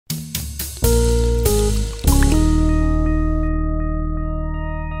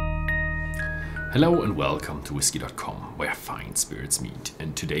Hello and welcome to Whisky.com, where fine spirits meet.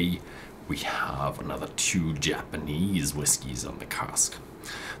 And today we have another two Japanese whiskies on the cask.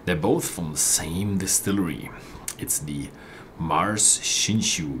 They're both from the same distillery. It's the Mars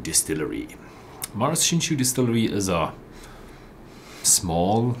Shinshu Distillery. Mars Shinshu Distillery is a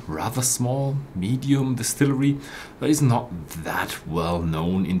rather small, medium distillery that is not that well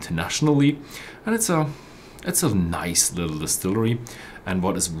known internationally, and it's a nice little distillery. And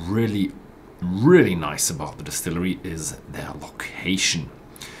what is really nice about the distillery is their location.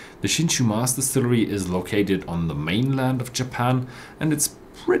 The Shinshu Mars Distillery is located on the mainland of Japan, and it's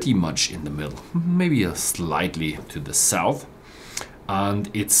pretty much in the middle, maybe slightly to the south, and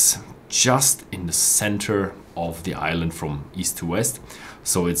it's just in the center of the island from east to west.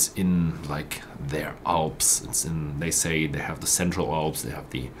 So it's in like their Alps. They say they have the Central Alps, they have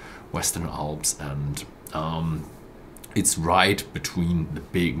the Western Alps, and it's right between the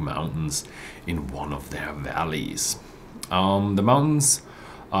big mountains in one of their valleys. The mountains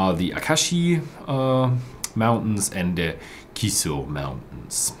are the Akashi Mountains and the Kiso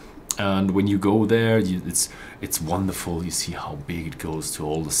Mountains. And when you go there, it's wonderful. You see how big it goes to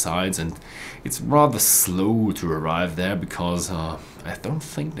all the sides, and it's rather slow to arrive there because I don't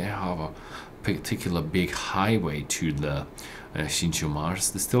think they have a particular big highway to the Shinshu Mars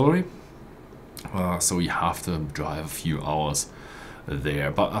Distillery. So you have to drive a few hours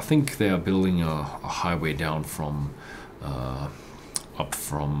there, but I think they are building a highway down from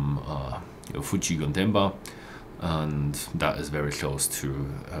Fuji Gontemba, and that is very close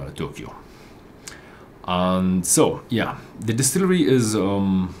to Tokyo. And so yeah, the distillery is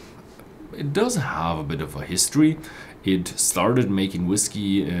it does have a bit of a history. It started making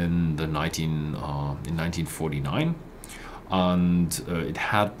whiskey in 1949. And it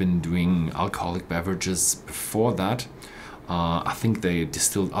had been doing alcoholic beverages before that. I think they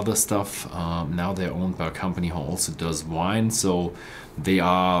distilled other stuff. Now they're owned by a company who also does wine, so they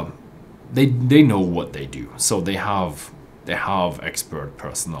know what they do. So they have expert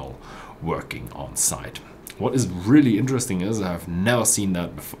personnel working on site. What is really interesting is I've never seen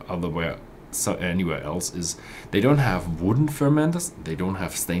that anywhere else is they don't have wooden fermenters, they don't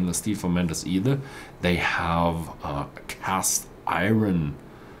have stainless steel fermenters either. They have cast iron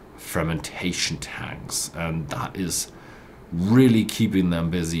fermentation tanks, and that is really keeping them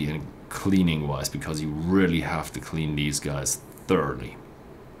busy and cleaning wise, because you really have to clean these guys thoroughly.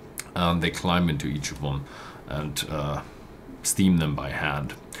 They climb into each of them and steam them by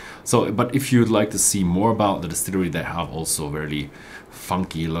hand. So, but if you'd like to see more about the distillery, they have also very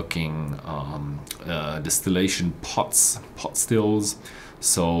funky looking distillation pot stills.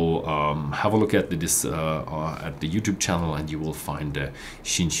 So have a look at the YouTube channel, and you will find the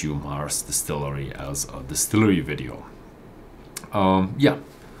Shinshu Mars Distillery as a distillery video. What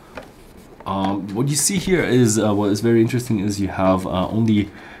you see here is what is very interesting is you have only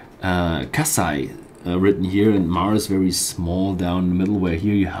Kasei written here, and Mars very small down in the middle, where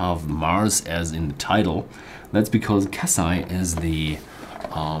here you have Mars as in the title. That's because Kasei is the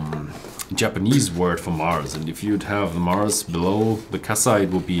Japanese word for Mars, and if you'd have the Mars below the Kasei,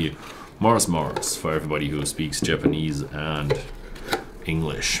 it would be Mars for everybody who speaks Japanese and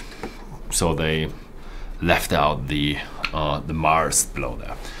English. So they left out the Mars below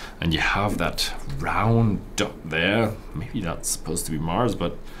there, and you have that round dot there. Maybe that's supposed to be Mars,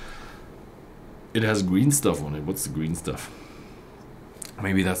 but it has green stuff on it. What's the green stuff?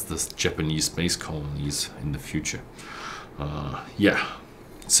 Maybe that's the Japanese space colonies in the future.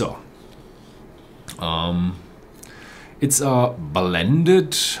 So it's a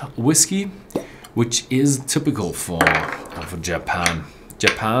blended whiskey, which is typical for Japan.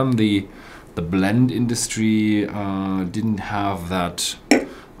 The blend industry didn't have that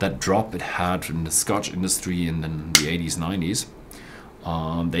drop it had in the Scotch industry in the 80s, 90s.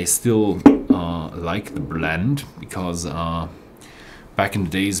 They still like the blend, because back in the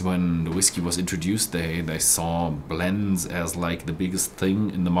days when the whiskey was introduced, they saw blends as like the biggest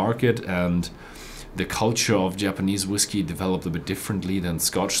thing in the market, and the culture of Japanese whiskey developed a bit differently than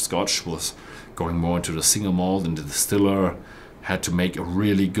Scotch. Scotch was going more into the single malt, and the distiller had to make a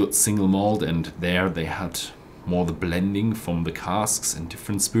really good single malt, and there they had more the blending from the casks and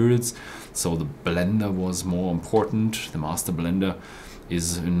different spirits. So the blender was more important. The master blender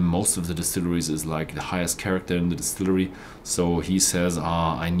is in most of the distilleries is like the highest character in the distillery. So he says,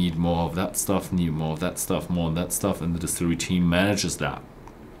 I need more of that stuff, need more of that stuff, more of that stuff, and the distillery team manages that.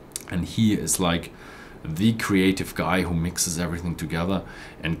 And he is like the creative guy who mixes everything together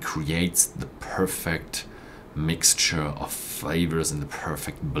and creates the perfect mixture of flavors and the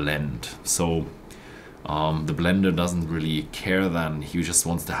perfect blend. So The blender doesn't really care then, he just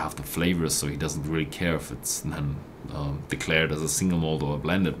wants to have the flavors, so he doesn't really care if it's then declared as a single malt or a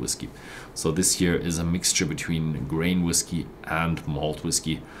blended whiskey. So this here is a mixture between grain whiskey and malt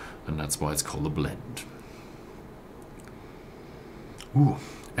whiskey, and that's why it's called a blend. Ooh,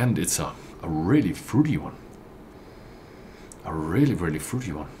 and it's a really fruity one. A really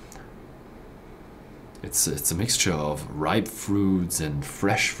fruity one. It's a mixture of ripe fruits and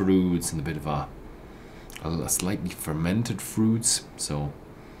fresh fruits and a bit of a slightly fermented fruits. So,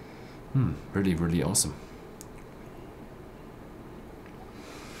 really awesome.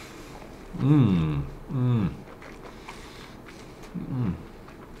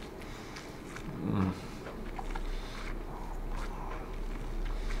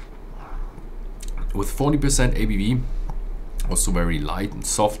 With 40% ABV, also very light and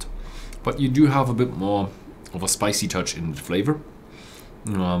soft, but you do have a bit more of a spicy touch in the flavor,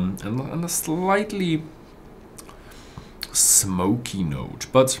 and a slightly smoky note,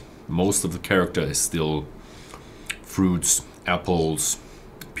 but most of the character is still fruits, apples,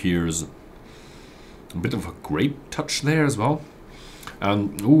 pears, a bit of a grape touch there as well.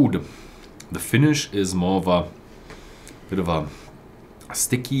 And ooh, the finish is more of a bit of a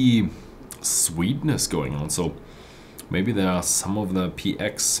sticky sweetness going on, so maybe there are some of the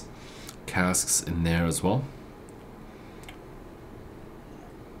PX casks in there as well.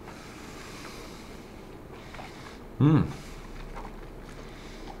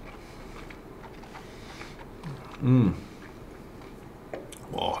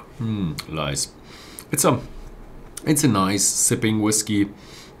 Nice. It's a nice sipping whiskey,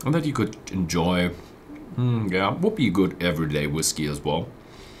 and that you could enjoy. Yeah, would be a good everyday whiskey as well.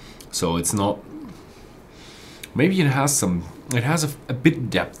 So it's not. Maybe it has a bit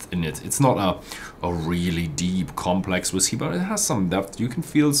depth in it. It's not a really deep, complex whiskey, but it has some depth. You can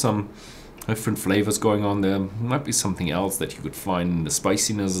feel some different flavors going on there. Might be something else that you could find in the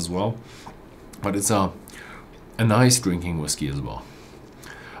spiciness as well. But it's a nice drinking whiskey as well.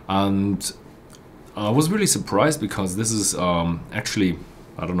 And I was really surprised because this is actually,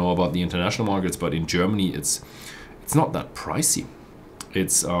 I don't know about the international markets, but in Germany it's not that pricey.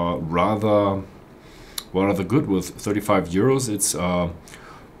 It's rather good with 35 euros. It's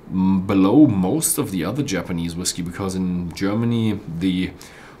below most of the other Japanese whiskey, because in Germany the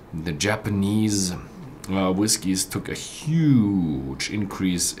Japanese whiskeys took a huge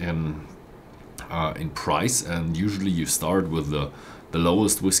increase in price, and usually you start with the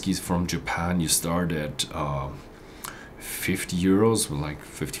lowest whiskeys from Japan. You start at 50 euros, like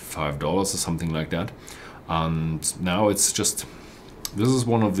 $55 or something like that. And now it's just, this is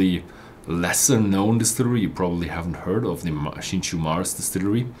one of the lesser known distillery. You probably haven't heard of the Shinshu Mars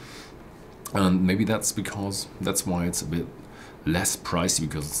distillery, and maybe that's why it's a bit less pricey,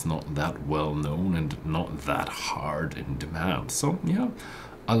 because it's not that well known and not that hard in demand. So yeah,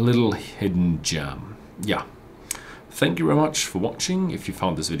 a little hidden gem. Yeah. Thank you very much for watching. If you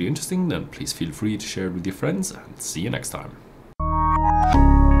found this video interesting, then please feel free to share it with your friends, and see you next time.